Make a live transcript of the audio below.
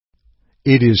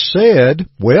It is said,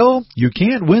 well, you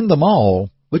can't win them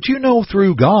all, but you know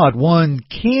through God one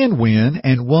can win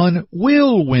and one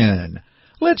will win.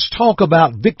 Let's talk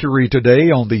about victory today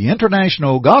on the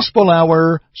International Gospel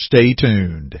Hour. Stay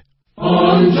tuned.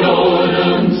 Hi,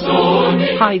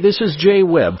 this is Jay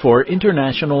Webb for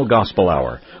International Gospel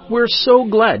Hour. We're so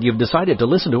glad you've decided to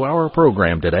listen to our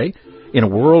program today. In a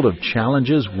world of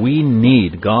challenges, we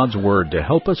need God's Word to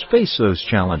help us face those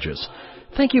challenges.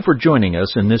 Thank you for joining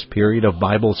us in this period of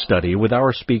Bible study with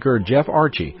our speaker, Jeff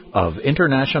Archie of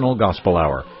International Gospel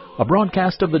Hour, a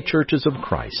broadcast of the Churches of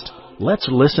Christ. Let's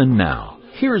listen now.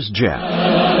 Here's Jeff.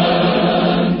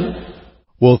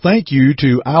 Well, thank you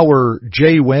to our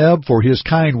Jay Webb for his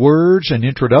kind words and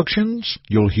introductions.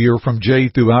 You'll hear from Jay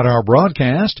throughout our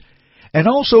broadcast. And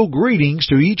also greetings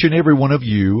to each and every one of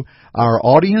you, our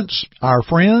audience, our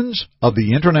friends of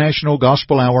the International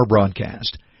Gospel Hour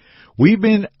broadcast. We've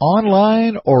been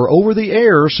online or over the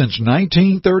air since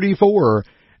 1934,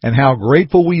 and how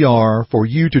grateful we are for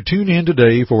you to tune in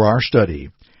today for our study.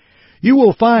 You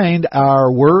will find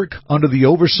our work under the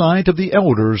oversight of the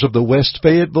elders of the West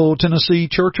Fayetteville, Tennessee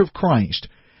Church of Christ.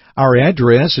 Our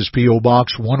address is P.O.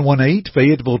 Box 118,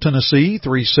 Fayetteville, Tennessee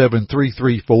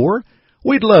 37334.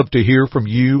 We'd love to hear from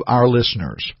you, our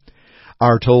listeners.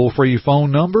 Our toll-free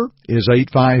phone number is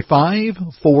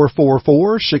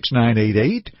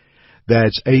 855-444-6988.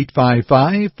 That's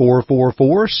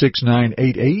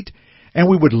 855-444-6988, and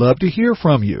we would love to hear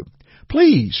from you.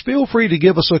 Please feel free to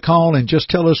give us a call and just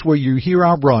tell us where you hear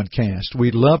our broadcast.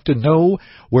 We'd love to know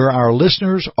where our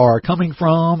listeners are coming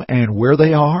from and where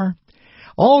they are.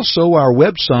 Also, our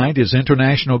website is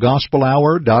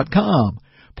internationalgospelhour.com.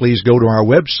 Please go to our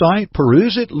website,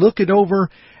 peruse it, look it over,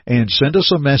 and send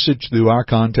us a message through our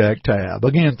contact tab.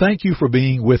 Again, thank you for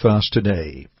being with us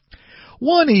today.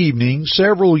 One evening,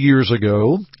 several years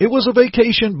ago, it was a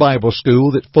vacation Bible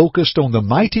school that focused on the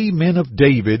mighty men of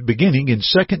David, beginning in 2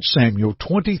 Samuel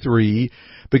 23,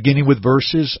 beginning with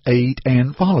verses 8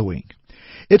 and following.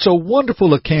 It's a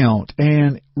wonderful account,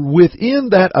 and within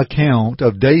that account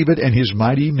of David and his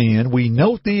mighty men, we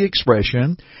note the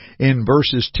expression in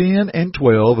verses 10 and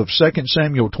 12 of 2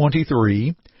 Samuel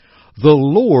 23, the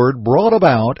Lord brought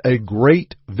about a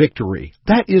great victory.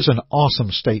 That is an awesome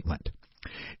statement.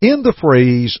 In the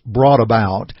phrase brought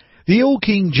about, the Old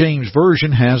King James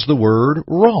Version has the word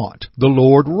wrought. The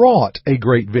Lord wrought a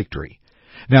great victory.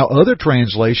 Now, other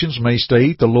translations may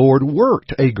state the Lord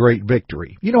worked a great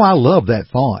victory. You know, I love that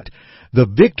thought. The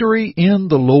victory in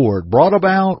the Lord, brought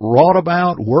about, wrought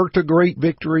about, worked a great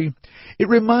victory. It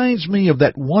reminds me of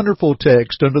that wonderful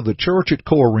text under the church at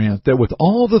Corinth that with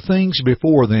all the things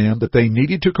before them that they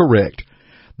needed to correct,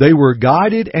 they were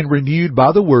guided and renewed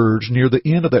by the words near the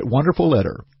end of that wonderful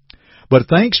letter. But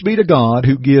thanks be to God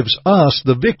who gives us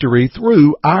the victory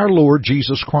through our Lord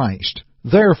Jesus Christ.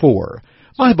 Therefore,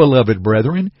 my beloved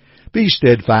brethren, be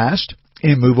steadfast,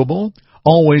 immovable,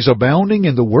 always abounding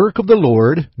in the work of the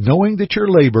Lord, knowing that your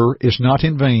labor is not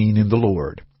in vain in the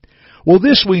Lord. Well,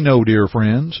 this we know, dear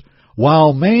friends,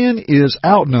 while man is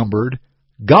outnumbered,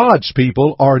 God's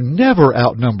people are never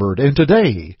outnumbered, and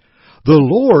today, the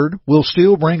Lord will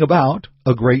still bring about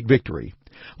a great victory.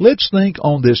 Let's think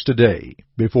on this today.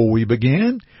 Before we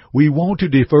begin, we want to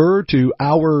defer to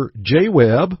our Jay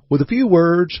Webb with a few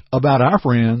words about our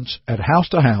friends at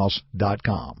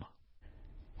housetohouse.com.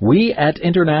 We at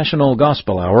International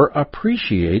Gospel Hour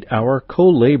appreciate our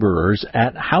co-laborers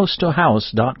at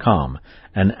housetohouse.com,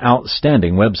 an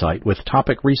outstanding website with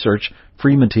topic research,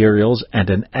 free materials, and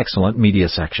an excellent media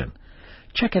section.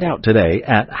 Check it out today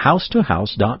at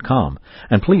housetohouse.com,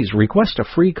 and please request a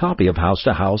free copy of House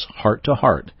to House, Heart to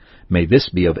Heart. May this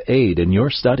be of aid in your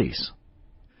studies.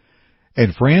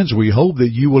 And friends, we hope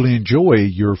that you will enjoy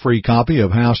your free copy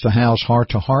of House to House, Heart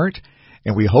to Heart,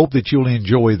 and we hope that you'll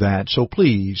enjoy that. So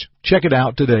please, check it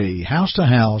out today,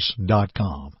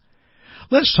 housetohouse.com.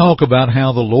 Let's talk about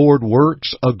how the Lord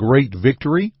works a great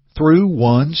victory through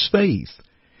one's faith.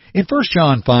 In 1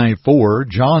 John 5:4,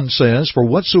 John says, "For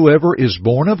whatsoever is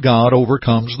born of God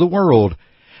overcomes the world.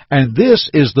 And this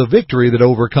is the victory that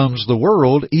overcomes the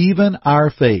world, even our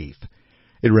faith."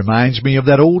 It reminds me of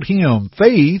that old hymn,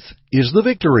 "Faith is the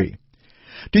victory."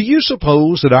 Do you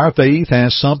suppose that our faith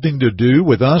has something to do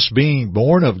with us being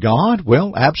born of God?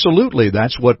 Well, absolutely.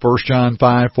 That's what 1 John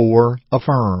 5:4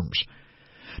 affirms.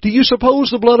 Do you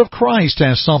suppose the blood of Christ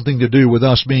has something to do with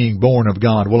us being born of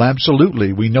God? Well,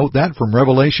 absolutely. We note that from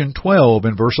Revelation 12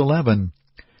 and verse 11.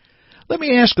 Let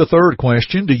me ask a third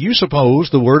question. Do you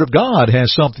suppose the Word of God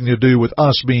has something to do with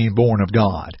us being born of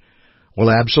God?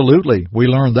 Well, absolutely. We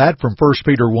learned that from 1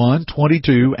 Peter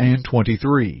 1:22 and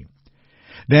 23.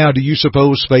 Now, do you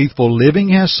suppose faithful living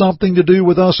has something to do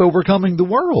with us overcoming the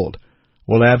world?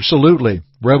 Well, absolutely.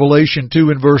 Revelation 2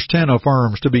 and verse 10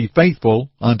 affirms to be faithful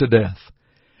unto death.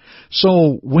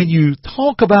 So, when you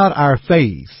talk about our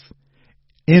faith,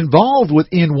 involved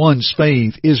within one's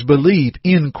faith is belief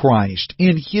in Christ,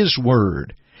 in His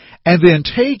Word, and then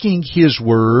taking His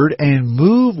Word and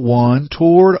move one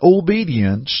toward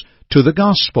obedience to the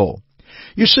gospel.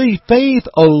 You see, faith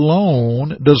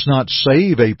alone does not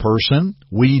save a person.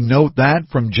 We note that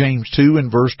from James 2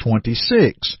 and verse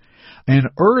 26. And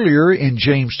earlier in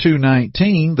James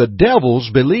 2:19, the devils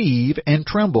believe and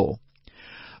tremble.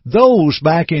 Those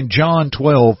back in John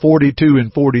 12:42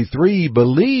 and 43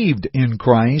 believed in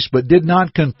Christ but did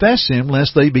not confess Him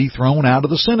lest they be thrown out of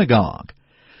the synagogue.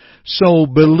 So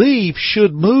belief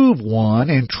should move one,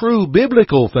 and true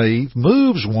biblical faith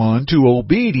moves one to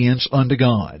obedience unto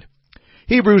God.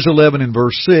 Hebrews 11 and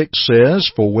verse 6 says,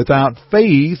 "For without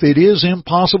faith it is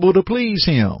impossible to please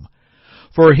Him.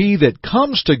 For he that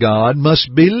comes to God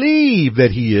must believe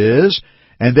that He is,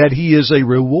 and that He is a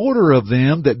rewarder of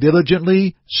them that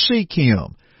diligently seek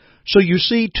Him." So you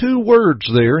see two words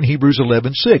there in Hebrews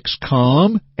 11:6,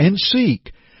 come and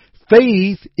seek.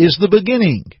 Faith is the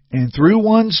beginning, and through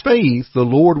one's faith the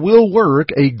Lord will work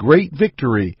a great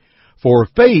victory, for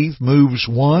faith moves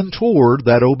one toward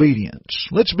that obedience.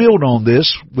 Let's build on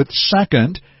this with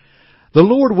second, the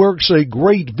Lord works a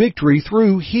great victory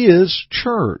through His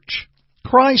church.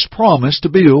 Christ promised to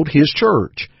build His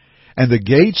church, and the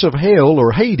gates of hell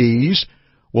or Hades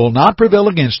will not prevail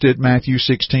against it, Matthew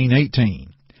 16:18.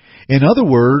 In other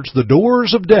words, the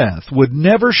doors of death would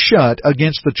never shut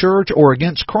against the church or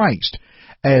against Christ,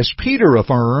 as Peter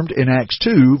affirmed in Acts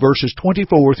 2, verses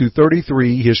 24 through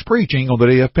 33, his preaching on the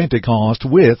day of Pentecost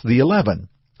with the 11.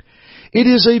 It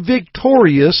is a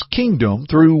victorious kingdom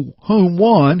through whom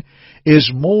one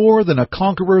is more than a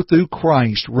conqueror through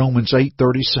Christ, Romans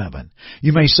 8:37.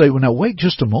 You may say, well, now wait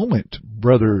just a moment,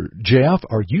 Brother Jeff.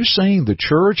 Are you saying the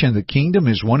church and the kingdom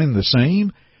is one and the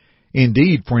same?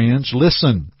 Indeed, friends,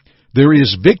 listen. There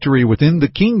is victory within the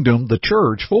kingdom, the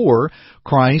church, for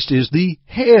Christ is the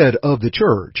head of the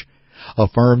church.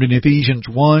 Affirmed in Ephesians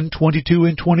 1:22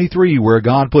 and 23, where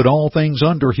God put all things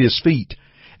under His feet,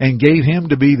 and gave Him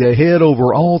to be the head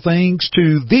over all things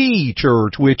to the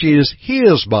church, which is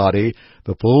His body,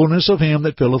 the fullness of Him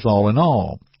that filleth all in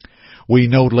all. We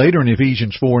note later in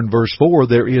Ephesians 4 and verse 4,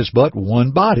 there is but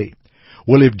one body.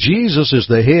 Well, if Jesus is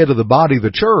the head of the body,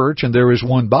 the church, and there is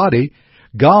one body,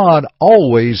 God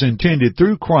always intended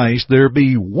through Christ there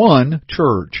be one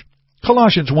church.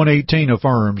 Colossians 1:18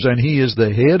 affirms, and He is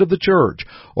the head of the church,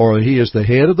 or He is the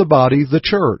head of the body, the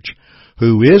church,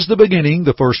 who is the beginning,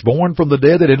 the firstborn from the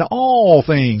dead, that in all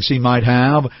things He might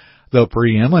have the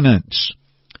preeminence.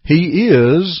 He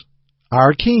is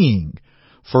our King.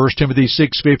 1 Timothy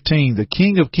 6:15, the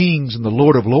King of kings and the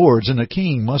Lord of lords, and a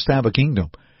king must have a kingdom.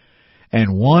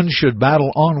 And one should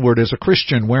battle onward as a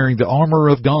Christian wearing the armor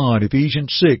of God,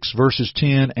 Ephesians 6, verses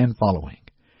 10 and following.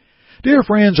 Dear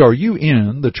friends, are you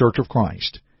in the Church of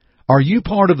Christ? Are you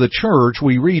part of the church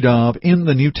we read of in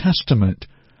the New Testament?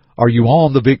 Are you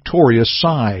on the victorious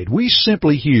side? We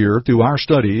simply here, through our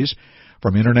studies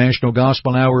from International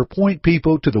Gospel Hour, point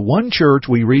people to the one church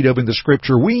we read of in the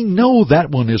Scripture. We know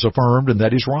that one is affirmed and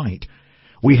that is right.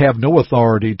 We have no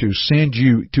authority to send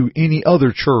you to any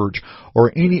other church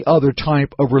or any other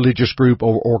type of religious group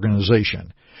or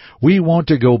organization. We want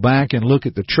to go back and look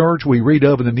at the church we read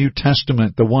of in the New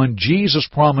Testament, the one Jesus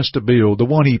promised to build, the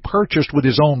one He purchased with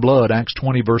His own blood, Acts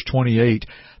 20, verse 28.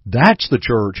 That's the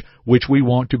church which we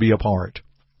want to be a part.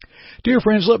 Dear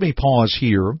friends, let me pause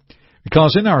here,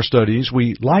 because in our studies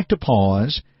we like to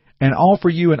pause and offer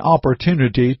you an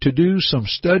opportunity to do some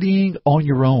studying on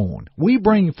your own. We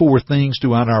bring forth things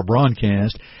throughout our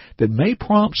broadcast that may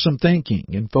prompt some thinking,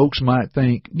 and folks might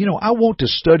think, I want to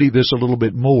study this a little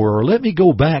bit more, or let me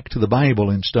go back to the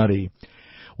Bible and study.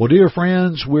 Well, dear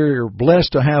friends, we're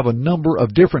blessed to have a number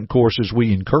of different courses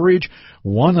we encourage.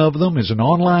 One of them is an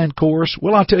online course.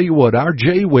 Well, I'll tell you what, our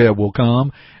Jay Webb will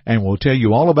come and will tell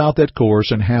you all about that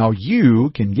course and how you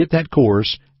can get that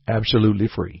course absolutely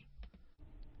free.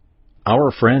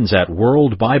 Our friends at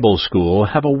World Bible School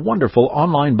have a wonderful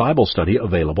online Bible study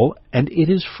available, and it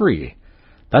is free.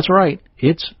 That's right,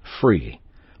 it's free.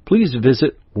 Please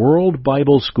visit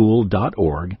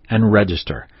worldbibleschool.org and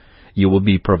register. You will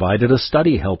be provided a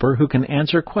study helper who can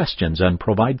answer questions and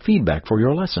provide feedback for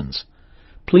your lessons.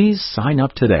 Please sign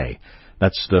up today.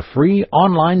 That's the free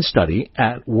online study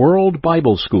at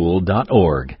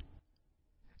worldbibleschool.org.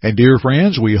 And dear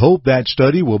friends, we hope that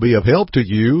study will be of help to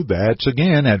you. That's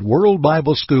again at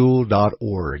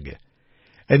worldbibleschool.org.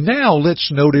 And now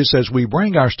let's notice as we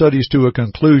bring our studies to a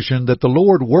conclusion that the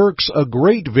Lord works a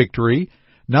great victory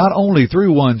not only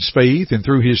through one's faith and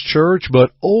through His church,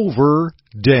 but over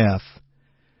death.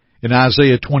 In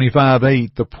Isaiah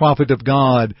 25:8, the prophet of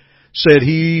God said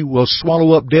He will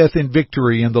swallow up death in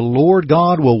victory, and the Lord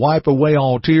God will wipe away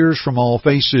all tears from all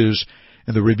faces,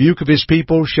 and the rebuke of His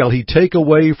people shall He take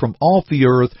away from off the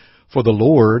earth, for the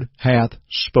Lord hath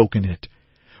spoken it.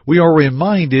 We are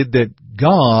reminded that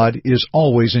God is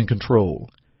always in control.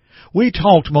 We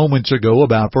talked moments ago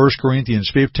about 1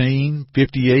 Corinthians 15,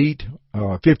 58,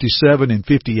 57, and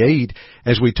 58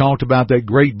 as we talked about that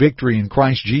great victory in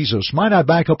Christ Jesus. Might I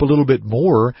back up a little bit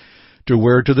more to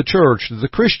where to the church, to the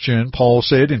Christian, Paul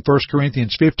said in 1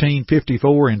 Corinthians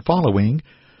 15:54 and following,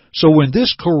 "So when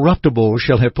this corruptible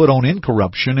shall have put on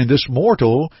incorruption, and this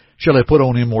mortal shall have put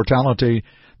on immortality,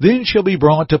 then shall be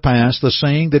brought to pass the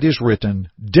saying that is written,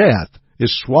 Death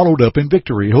is swallowed up in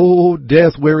victory. O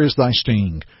death, where is thy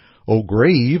sting? O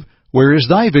grave, where is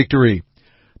thy victory?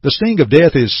 The sting of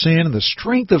death is sin, and the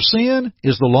strength of sin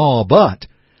is the law. But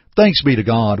thanks be to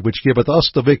God, which giveth us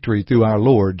the victory through our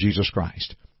Lord Jesus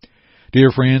Christ."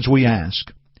 Dear friends, we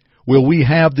ask, will we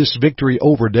have this victory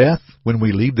over death when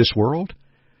we leave this world?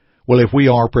 Well, if we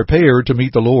are prepared to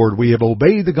meet the Lord, we have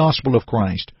obeyed the gospel of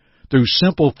Christ through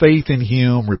simple faith in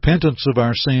Him, repentance of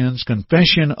our sins,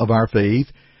 confession of our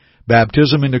faith,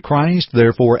 baptism into Christ,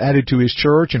 therefore added to His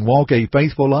church, and walk a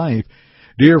faithful life.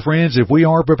 Dear friends, if we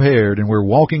are prepared and we're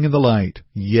walking in the light,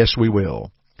 yes, we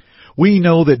will. We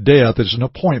know that death is an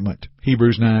appointment,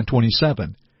 Hebrews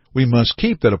 9:27. We must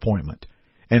keep that appointment.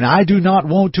 And I do not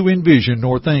want to envision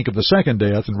nor think of the second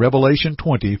death in Revelation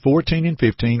 20:14 and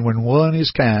 15 when one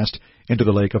is cast into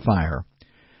the lake of fire.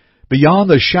 Beyond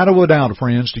the shadow of a doubt,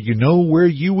 friends, do you know where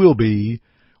you will be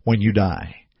when you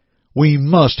die? We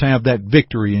must have that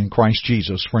victory in Christ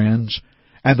Jesus, friends,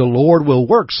 and the Lord will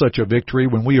work such a victory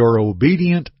when we are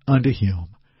obedient unto Him.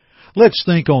 Let's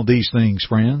think on these things,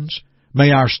 friends.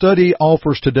 May our study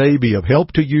offers today be of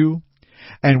help to you,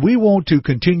 and we want to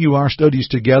continue our studies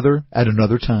together at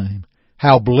another time.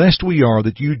 How blessed we are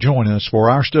that you join us for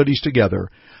our studies together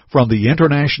from the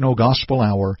International Gospel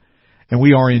Hour, and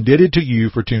we are indebted to you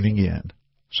for tuning in.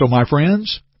 So, my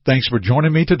friends, thanks for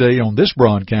joining me today on this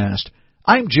broadcast.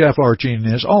 I'm Jeff Archie, and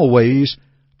as always,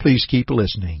 please keep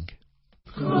listening.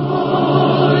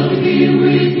 God be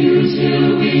with you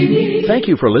till we meet. Thank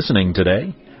you for listening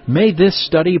today. May this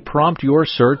study prompt your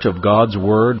search of God's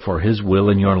Word for His will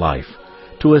in your life.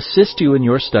 To assist you in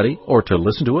your study or to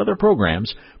listen to other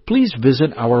programs, please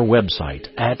visit our website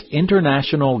at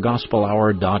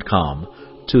internationalgospelhour.com.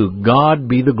 To God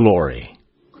be the glory.